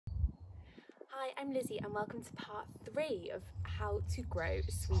Hi, I'm Lizzie and welcome to part 3 of how to grow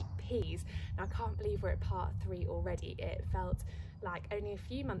sweet peas. Now I can't believe we're at part 3 already. It felt like only a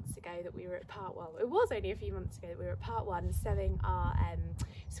few months ago that we were at part 1. It was only a few months ago that we were at part 1 sowing our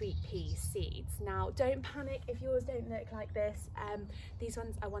sweet pea seeds. Now don't panic if yours don't look like this. These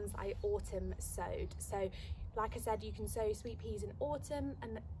ones are ones I autumn sowed. So like I said, you can sow sweet peas in autumn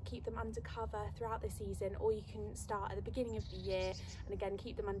and keep them under cover throughout the season, or you can start at the beginning of the year and again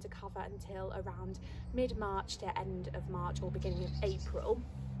keep them under cover until around mid-March to end of March or beginning of April.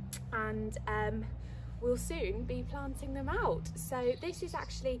 And we'll soon be planting them out. So this is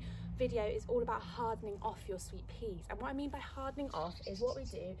actually video is all about hardening off your sweet peas, and what I mean by hardening off is what we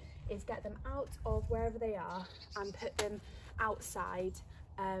do is get them out of wherever they are and put them outside,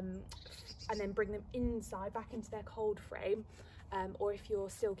 and then bring them inside back into their cold frame, or if you're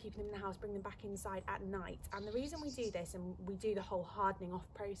still keeping them in the house, bring them back inside at night. And the reason we do this and we do the whole hardening off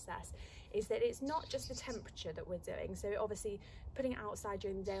process is that it's not just the temperature that we're doing. So obviously putting it outside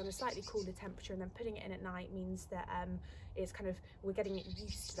during the day on a slightly cooler temperature and then putting it in at night means that it's kind of, we're getting it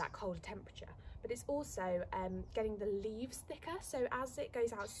used to that colder temperature, but it's also getting the leaves thicker. So as it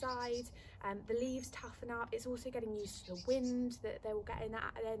goes outside, the leaves toughen up. It's also getting used to the wind that they will get in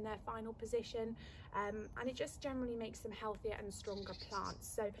their final position, and it just generally makes them healthier and stronger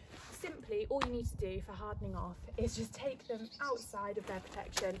plants. So simply all you need to do for hardening off is just take them outside of their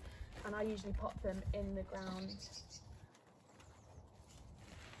protection, and I usually pop them in the ground.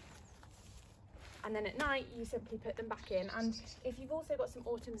 And then at night you simply put them back in. And if you've also got some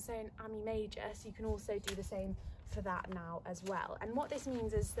autumn sown Ami Majus, you can also do the same for that now as well. And what this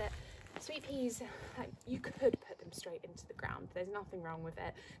means is that sweet peas, you could put them straight into the ground. There's nothing wrong with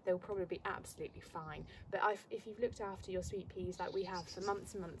it. They'll probably be absolutely fine. But if you've looked after your sweet peas like we have for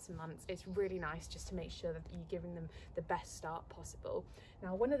months and months and months, it's really nice just to make sure that you're giving them the best start possible.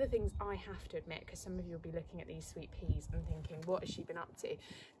 Now, one of the things I have to admit, because some of you will be looking at these sweet peas and thinking, what has she been up to?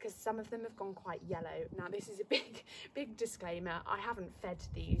 Because some of them have gone quite yellow. Now, this is a big disclaimer. I haven't fed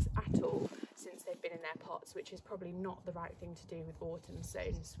these at all since they've been in their pots, which is probably not the right thing to do with autumn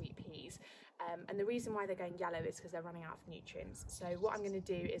sown sweet peas. And the reason why they're going yellow is because they're running out of nutrients. So what I'm going to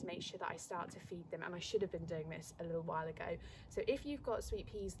do is make sure that I start to feed them, and I should have been doing this a little while ago. So if you've got sweet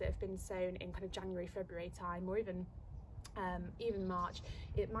peas that have been sown in kind of January, February time, or even March,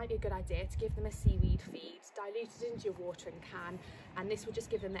 it might be a good idea to give them a seaweed feed diluted into your watering can, and this will just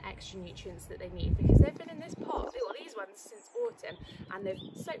give them the extra nutrients that they need, because they've been in this pot, well, these ones, since autumn, and they've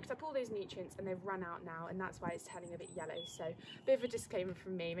soaked up all those nutrients and they've run out now, and that's why it's turning a bit yellow. So a bit of a disclaimer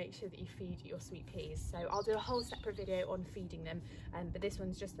from me, make sure that you feed your sweet peas. So I'll do a whole separate video on feeding them, but this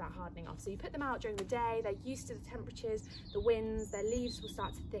one's just about hardening off. So you put them out during the day, they're used to the temperatures, the winds, their leaves will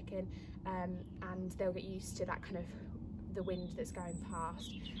start to thicken, and they'll get used to that kind of the wind that's going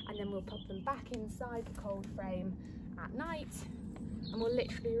past, and then we'll pop them back inside the cold frame at night, and we'll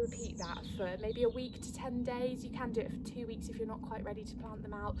literally repeat that for maybe a week to 10 days. You can do it for 2 weeks if you're not quite ready to plant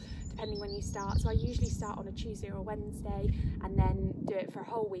them out, depending when you start. So I usually start on a Tuesday or a Wednesday and then do it for a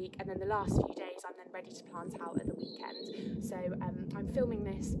whole week, and then the last few days I'm then ready to plant out at the weekend. So I'm filming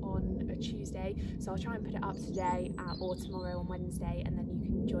this on a Tuesday, so I'll try and put it up today or tomorrow on Wednesday, and then you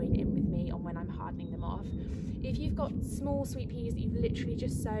can join in with me on when I'm hardening them off. If you've got small sweet peas that you've literally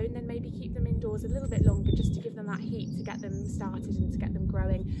just sown, then maybe keep them indoors a little bit longer just to give them that heat to get them started and to get them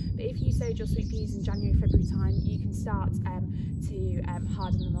growing. But if you sowed your sweet peas in January, February time, you can start to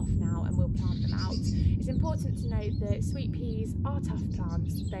harden them off now, and we'll plant them out. It's important to note that sweet peas are tough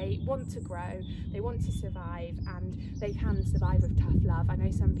plants. They want to grow, they want to survive, and they can survive with tough love. I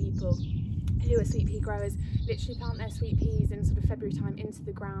know some people who are sweet pea growers literally plant their sweet peas in sort of February time into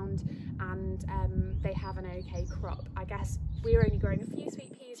the ground, and they have an okay crop. I guess we're only growing a few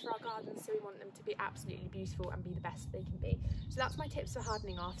sweet peas for our gardens, so we want them to be absolutely beautiful and be the best they can be. So that's my tips for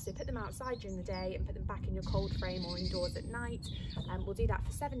hardening off. So put them outside during the day and put them back in your cold frame or indoors at night. We'll do that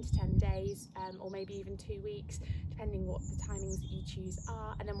for 7 to 10 days, or maybe even 2 weeks, depending what the timings that you choose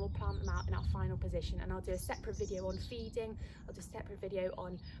are, and then we'll plant them out in our final position. And I'll do a separate video on feeding, I'll do a separate video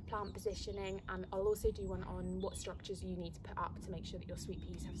on plant positioning, and I'll also do one on what structures you need to put up to make sure that your sweet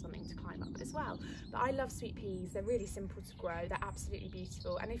peas have something to climb up as well. But I love sweet peas, they're really simple to grow, they're absolutely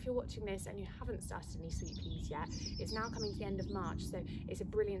beautiful, and if you're watching this and you haven't started any sweet peas yet, it's now coming to the end of March, so it's a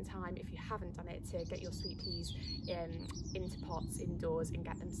brilliant time if you haven't done it to get your sweet peas into pots indoors and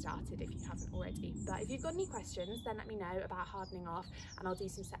get them started if you haven't already. But if you've got any questions, then let me know about hardening off, and I'll do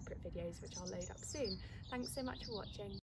some separate videos which I'll load up soon. Thanks so much for watching.